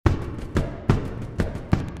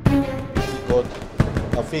record.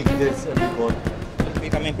 I think this record. We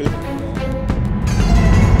come in, please.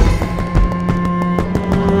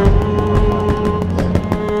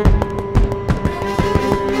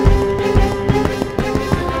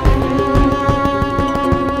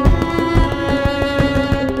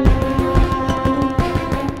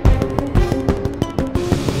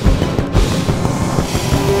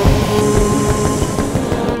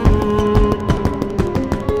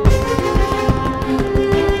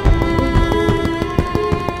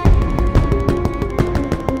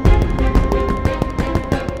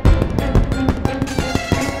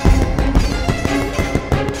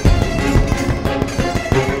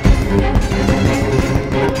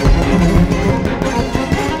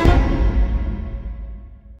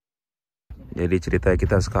 Jadi cerita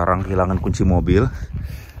kita sekarang kehilangan kunci mobil.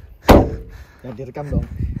 Ya direkam dong.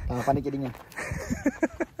 Tangan panik jadinya.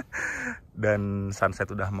 Dan sunset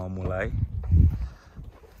udah mau mulai.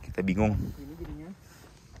 Kita bingung. Ini jadinya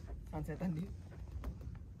sunsetan di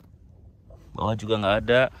Bawah juga nggak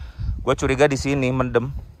ada. Gue curiga di sini mendem.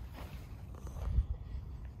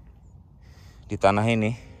 Di tanah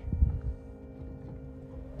ini.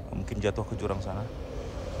 Mungkin jatuh ke jurang sana.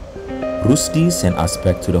 Rusdi sent us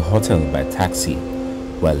back to the hotel by taxi,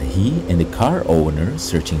 while he and the car owner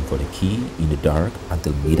searching for the key in the dark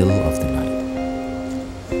until middle of the night.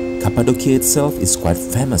 Cappadocia itself is quite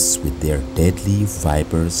famous with their deadly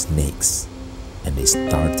viper snakes, and they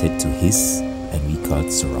started to hiss and we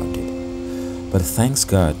got surrounded. But thanks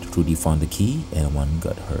God, Rudy found the key and one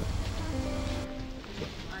got hurt.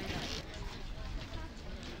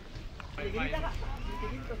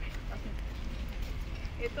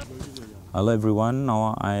 Hello everyone,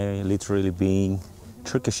 now I literally being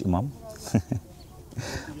Turkish Imam.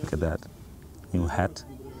 Look at that, new hat.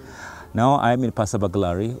 Now I'm in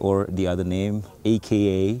Pasabaglari, or the other name,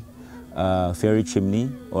 aka Fairy Chimney,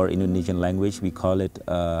 or in Indonesian language we call it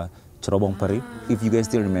Cerobong Peri. If you guys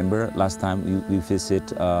still remember, last time we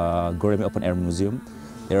visit Goreme Open Air Museum.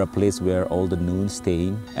 They're a place where all the nuns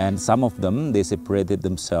staying, and some of them, they separated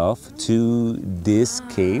themselves to this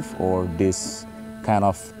cave or this kind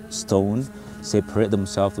of stone, separate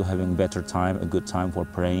themselves to having better time, a good time for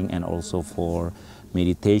praying and also for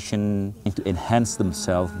meditation, and to enhance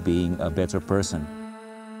themselves being a better person.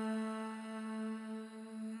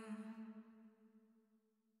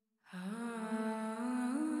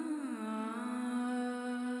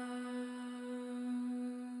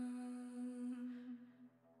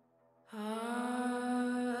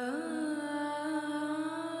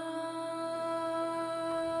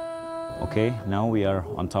 Okay, now we are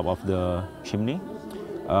on top of the chimney.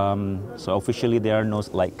 So officially there are no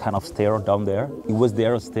like kind of stair down there. It was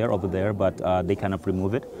there a stair over there, but they kind of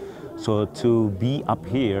remove it. So to be up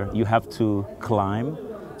here, you have to climb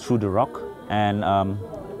through the rock and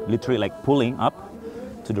literally like pulling up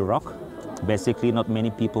to the rock. Basically, not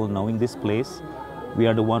many people knowing this place. We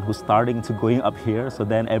are the one who's starting to going up here. So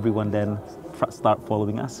then everyone then start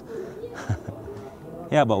following us.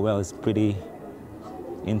 Yeah, but well, it's pretty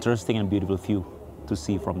interesting and beautiful view to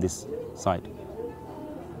see from this side.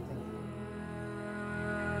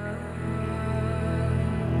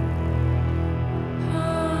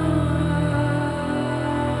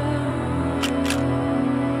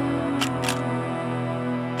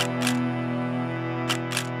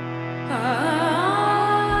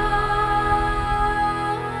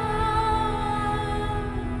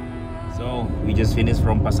 So we just finished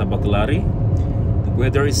from Pasabaglari.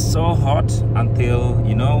 Weather is so hot until,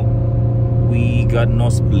 you know, we got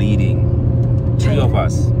nose bleeding. Three of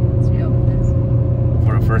us.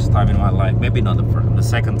 For the first time in my life. Maybe not the first, the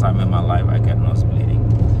second time in my life I got nose bleeding.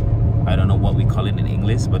 I don't know what we call it in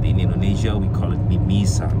English, but in Indonesia we call it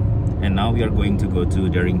mimisa. And now we are going to go to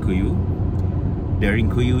Derinkuyu.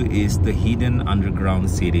 Derinkuyu is the hidden underground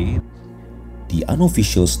city. The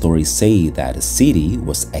unofficial stories say that the city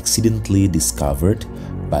was accidentally discovered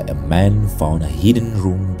by a man found a hidden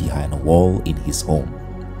room behind a wall in his home.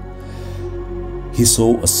 He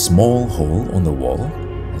saw a small hole on the wall,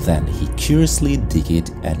 then he curiously dig it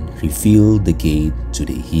and revealed the gate to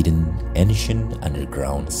the hidden ancient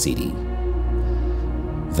underground city.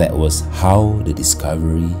 That was how the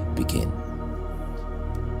discovery began.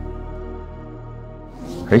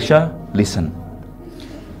 Raesha, listen.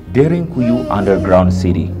 Derinkuyu underground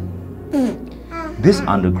city. This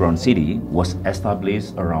underground city was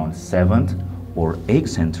established around 7th or 8th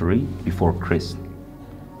century before Christ.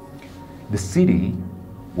 The city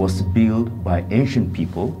was built by ancient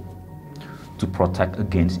people to protect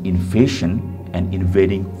against invasion and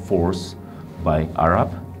invading force by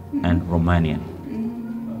Arab and Romanian.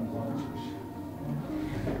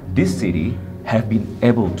 This city have been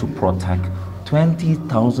able to protect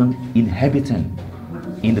 20,000 inhabitants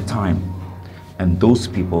in the time. And those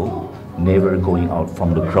people never going out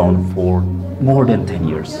from the ground for more than 10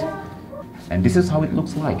 years. And this is how it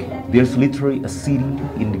looks like. There's literally a city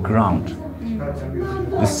in the ground.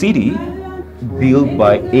 The city built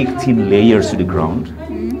by 18 layers to the ground,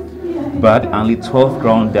 but only 12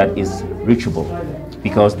 ground that is reachable,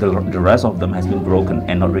 because the rest of them has been broken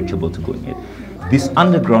and not reachable to go in it. This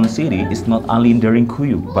underground city is not only in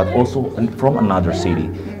Derinkuyu, but also from another city.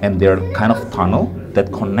 And they're kind of tunnel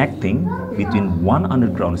that connecting between one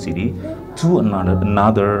underground city to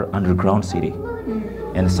another underground city.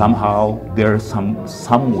 And somehow there's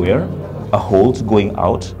somewhere a hole going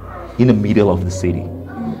out in the middle of the city.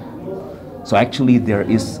 So actually there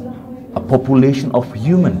is a population of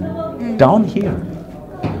human down here.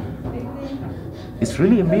 It's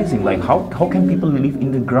really amazing, like how can people live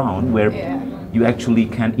in the ground where you actually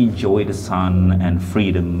can enjoy the sun and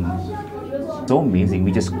freedom. So amazing.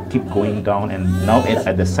 We just keep going down, and now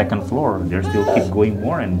at the second floor, they still keep going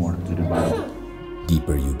more and more to the bottom.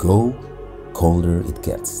 Deeper you go, colder it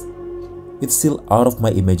gets. It's still out of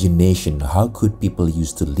my imagination how could people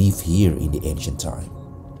used to live here in the ancient time.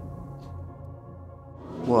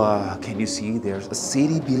 Wow, can you see there's a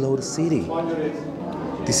city below the city?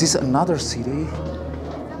 This is another city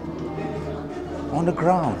on the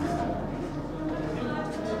ground.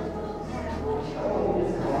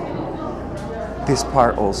 This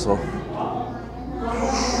part also.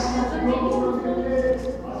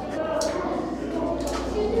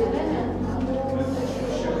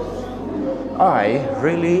 I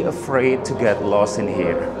really afraid to get lost in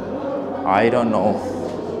here. I don't know.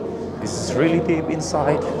 This is really deep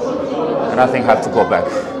inside, and I think I have to go back.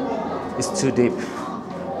 It's too deep.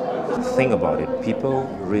 Think about it. People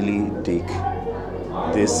really dig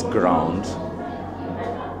this ground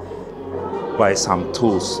by some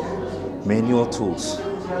tools, manual tools.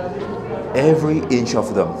 Every inch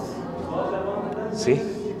of them. See?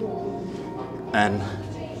 And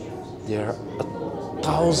there are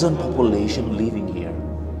 1,000 population living here.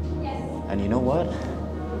 And you know what?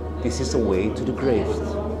 This is the way to the grave.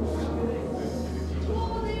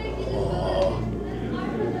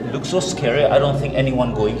 It looks so scary. I don't think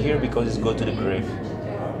anyone going here because it's go to the grave.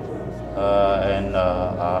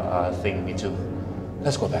 I think me too.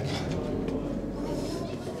 Let's go back.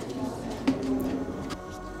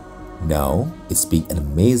 Now, it's been an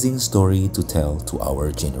amazing story to tell to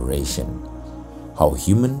our generation. How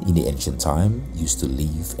human in the ancient time used to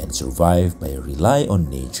live and survive by rely on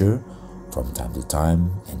nature from time to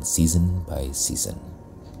time and season by season.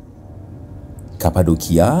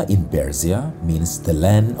 Cappadocia in Persia means the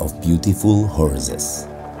land of beautiful horses.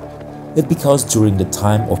 It's because during the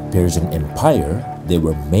time of Persian Empire, there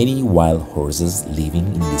were many wild horses living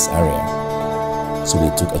in this area. So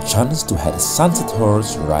they took a chance to have a sunset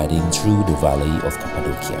horse riding through the valley of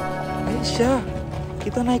Cappadocia. Raesha,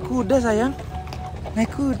 kita naik kuda sayang. Naik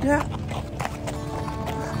kuda.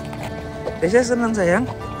 Raesha senang sayang?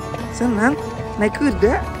 Senang? Naik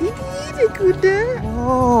kuda? Ih, naik kuda.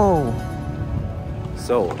 Oh.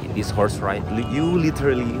 So, in this horse ride, you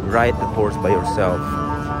literally ride the horse by yourself.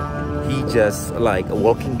 He just like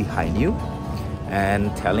walking behind you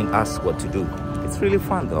and telling us what to do. It's really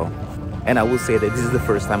fun though. And I will say that this is the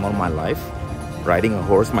first time in my life riding a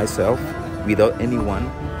horse myself without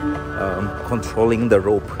anyone controlling the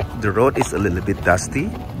rope. The road is a little bit dusty,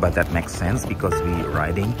 but that makes sense because we're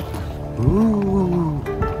riding. Ooh.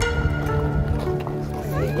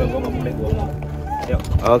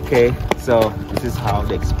 Okay, so this is how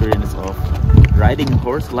the experience of riding a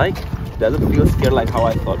horse like. Doesn't feel scared like how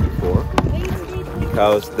I thought before,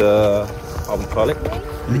 because the, how we call it,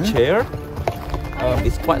 the chair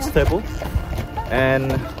is quite stable,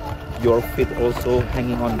 and your feet also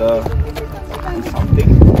hanging on the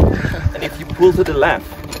something. And if you pull to the left,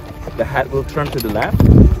 the head will turn to the left,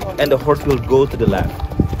 and the horse will go to the left,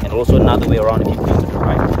 and also another way around if you pull to the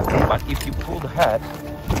right. But if you pull the head,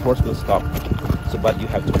 the horse will stop. So, but you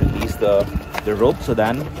have to release the rope, so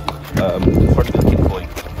then the horse will keep going.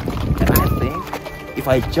 And I think if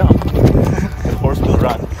I jump, the horse will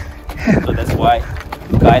run. So that's why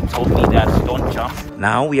the guide told me that don't jump.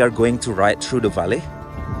 Now we are going to ride through the valley.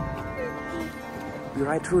 We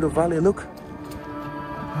ride through the valley, look.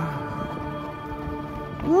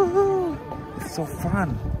 Woohoo! It's so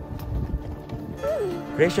fun.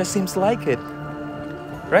 Raesha seems like it.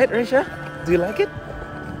 Right, Raesha? Do you like it?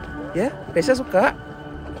 Yeah? Raesha suka?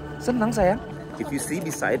 Senang sayang? If you see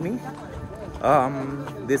beside me,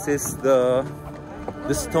 this is the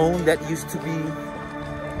stone that used to be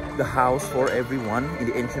the house for everyone in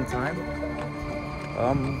the ancient time.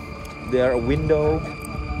 there a window,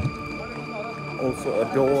 also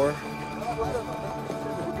a door.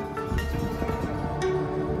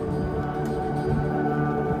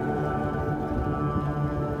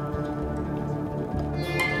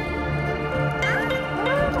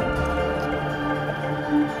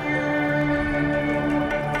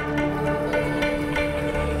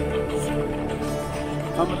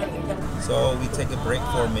 So we take a break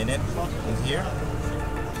for a minute in here,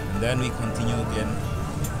 and then we continue again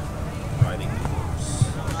riding the horse.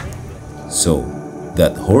 So,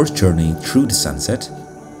 that horse journey through the sunset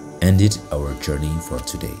ended our journey for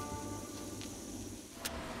today.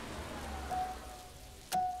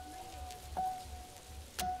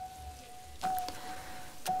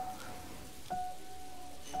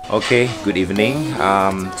 Okay, good evening.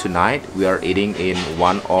 Tonight we are eating in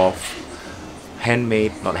one of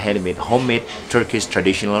homemade Turkish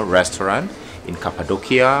traditional restaurant in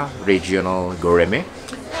Cappadocia regional gourmet.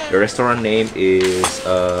 The restaurant name is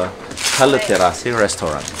Capadocia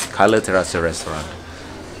restaurant. Capadocia restaurant.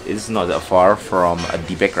 It's not that far from a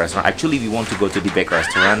DJI restaurant. Actually, we want to go to DJI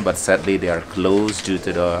restaurant, but sadly they are closed due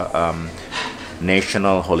to the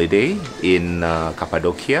national holiday in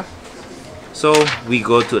Cappadocia. So we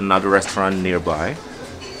go to another restaurant nearby,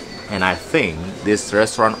 and I think this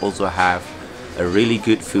restaurant also have a really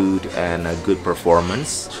good food and a good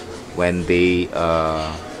performance when they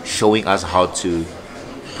showing us how to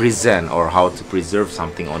present or how to preserve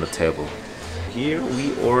something on the table. Here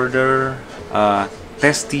we order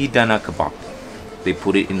tasty dana kebab. They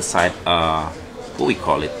put it inside what we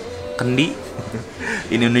call it, kendi.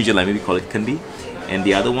 In Indonesia, maybe we call it kendi. And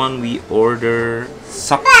the other one we order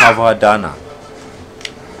sakava dana.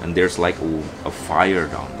 And there's like a fire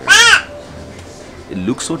down there. It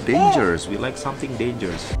looks so dangerous. We like something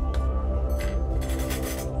dangerous.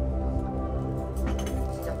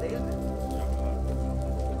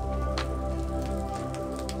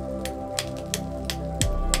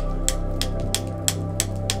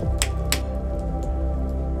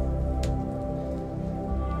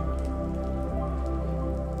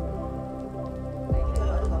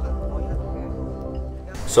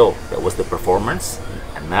 So that was the performance,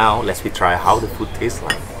 and now let's try how the food tastes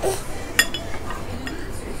like.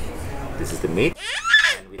 This is the meat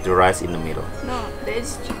and with the rice in the middle. No, there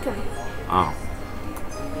is chicken. Oh.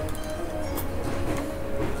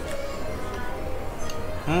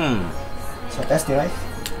 So tasty, right?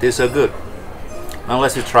 These are good. Now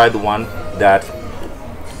let's try the one that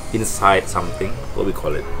inside something. What we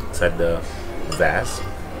call it? Inside the vase.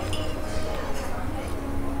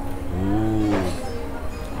 Ooh.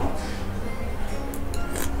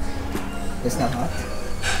 It's not hot.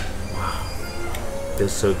 They're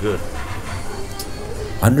so good.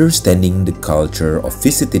 Understanding the culture of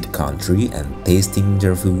visited country and tasting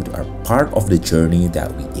their food are part of the journey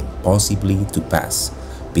that we impossibly to pass,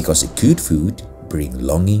 because good food bring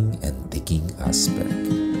longing and taking us back.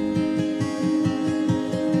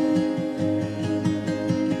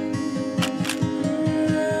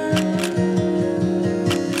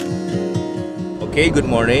 Okay, good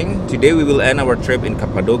morning. Today we will end our trip in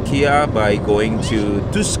Cappadocia by going to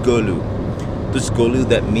Tuz Golu. Tuz Golu,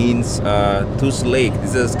 that means Tuz Lake.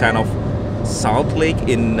 This is kind of salt lake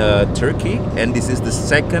in Turkey, and this is the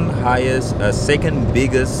second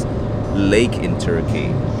biggest lake in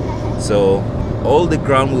Turkey. So all the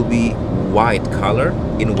ground will be white color,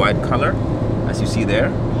 as you see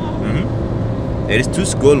there. There is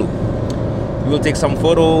Tuz Golu. We will take some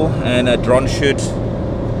photo and a drone shoot.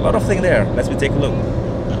 A lot of things there. Let's take a look.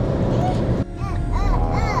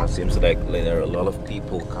 Seems like there are a lot of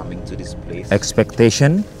people coming to this place.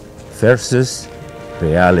 Expectation versus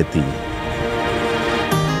reality.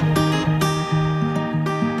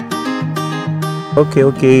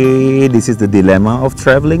 Okay, this is the dilemma of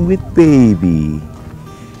traveling with baby.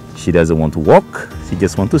 She doesn't want to walk. She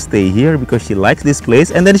just wants to stay here because she likes this place,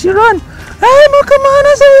 and then she run. Hey, mau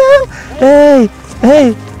kemana sayang? Hey,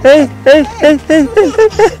 hey, hey, hey, hey, hey, hey,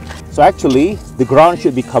 hey. So actually, the ground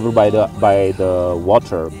should be covered by the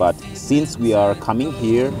water, but since we are coming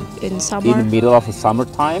here In summer. in the middle of the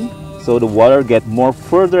summertime, so the water get more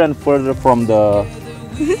further and further from the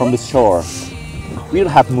shore. We don't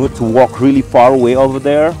have to walk really far away over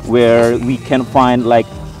there, where we can find like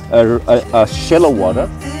a shallow water.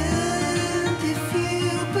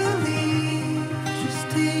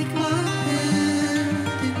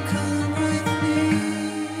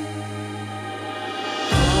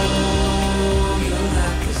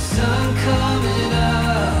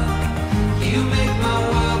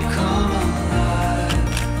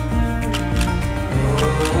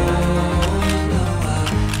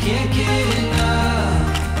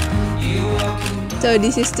 So So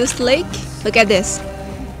this is Tuz Lake. Look at this.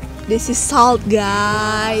 This is salt,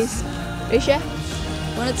 guys. Raesha,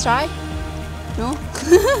 wanna try? No?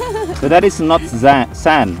 So that is not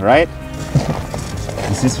sand, right?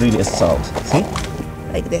 This is really a salt. See?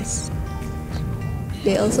 Like this.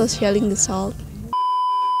 They also shelling the salt.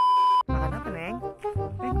 Makan apa, Neng?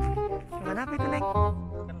 Makan apa itu, Neng?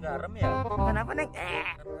 Kan garam ya? Makan apa, Neng?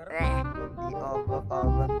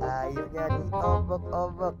 Diobok-obok airnya,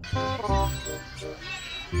 diobok-obok.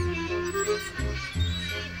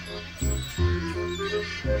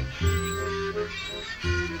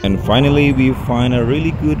 And finally we find a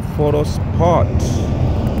really good photo spot.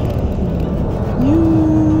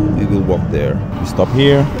 We will walk there. We stop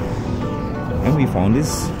here and we found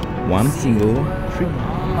this one single tree.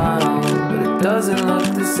 But it doesn't look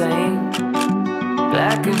the same.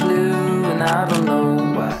 Black and blue, and I don't know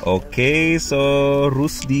why. Okay, so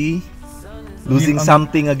Rusdi losing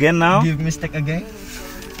something again now. Give mistake again.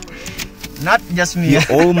 Not just me. You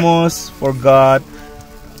almost forgot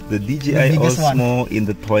the DJI Osmo in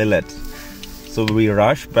the toilet. So we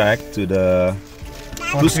rush back to the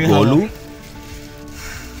Tuz Golu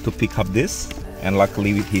to pick up this, and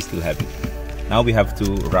luckily he still have it. Now we have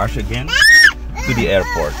to rush again to the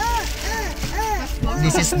airport.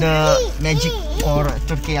 This is the magic for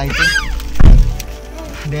Turkey, I think.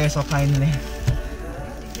 They're so kindly.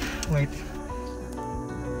 Wait.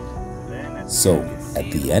 So, at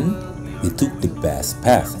the end, we took the best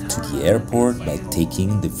path to the airport by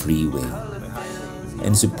taking the freeway.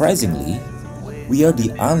 And surprisingly, we are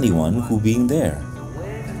the only one who being there.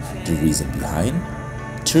 The reason behind?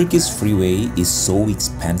 Turkey's freeway is so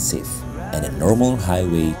expensive and a normal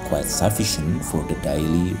highway quite sufficient for the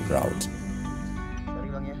daily route.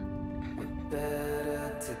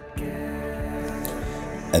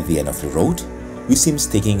 At the end of the road, we seems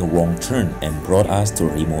taking a wrong turn and brought us to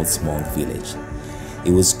a remote small village.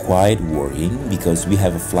 It was quite worrying because we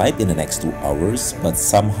have a flight in the next 2 hours, but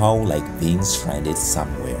somehow like being stranded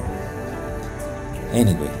somewhere.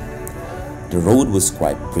 Anyway, the road was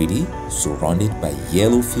quite pretty, surrounded by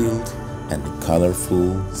yellow field and the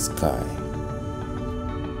colorful sky.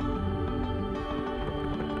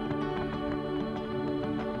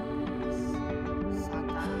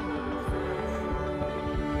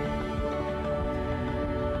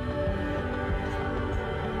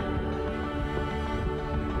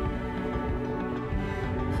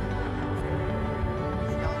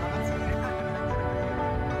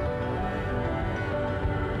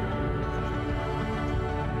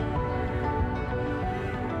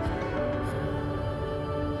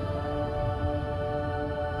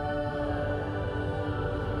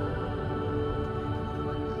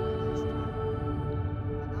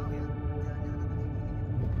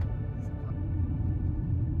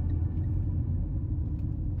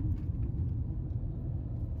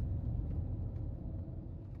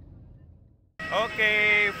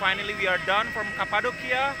 Okay, finally we are done from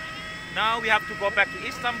Cappadocia. Now we have to go back to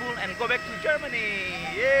Istanbul and go back to Germany.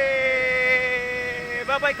 Yay!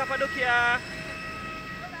 Bye-bye Cappadocia!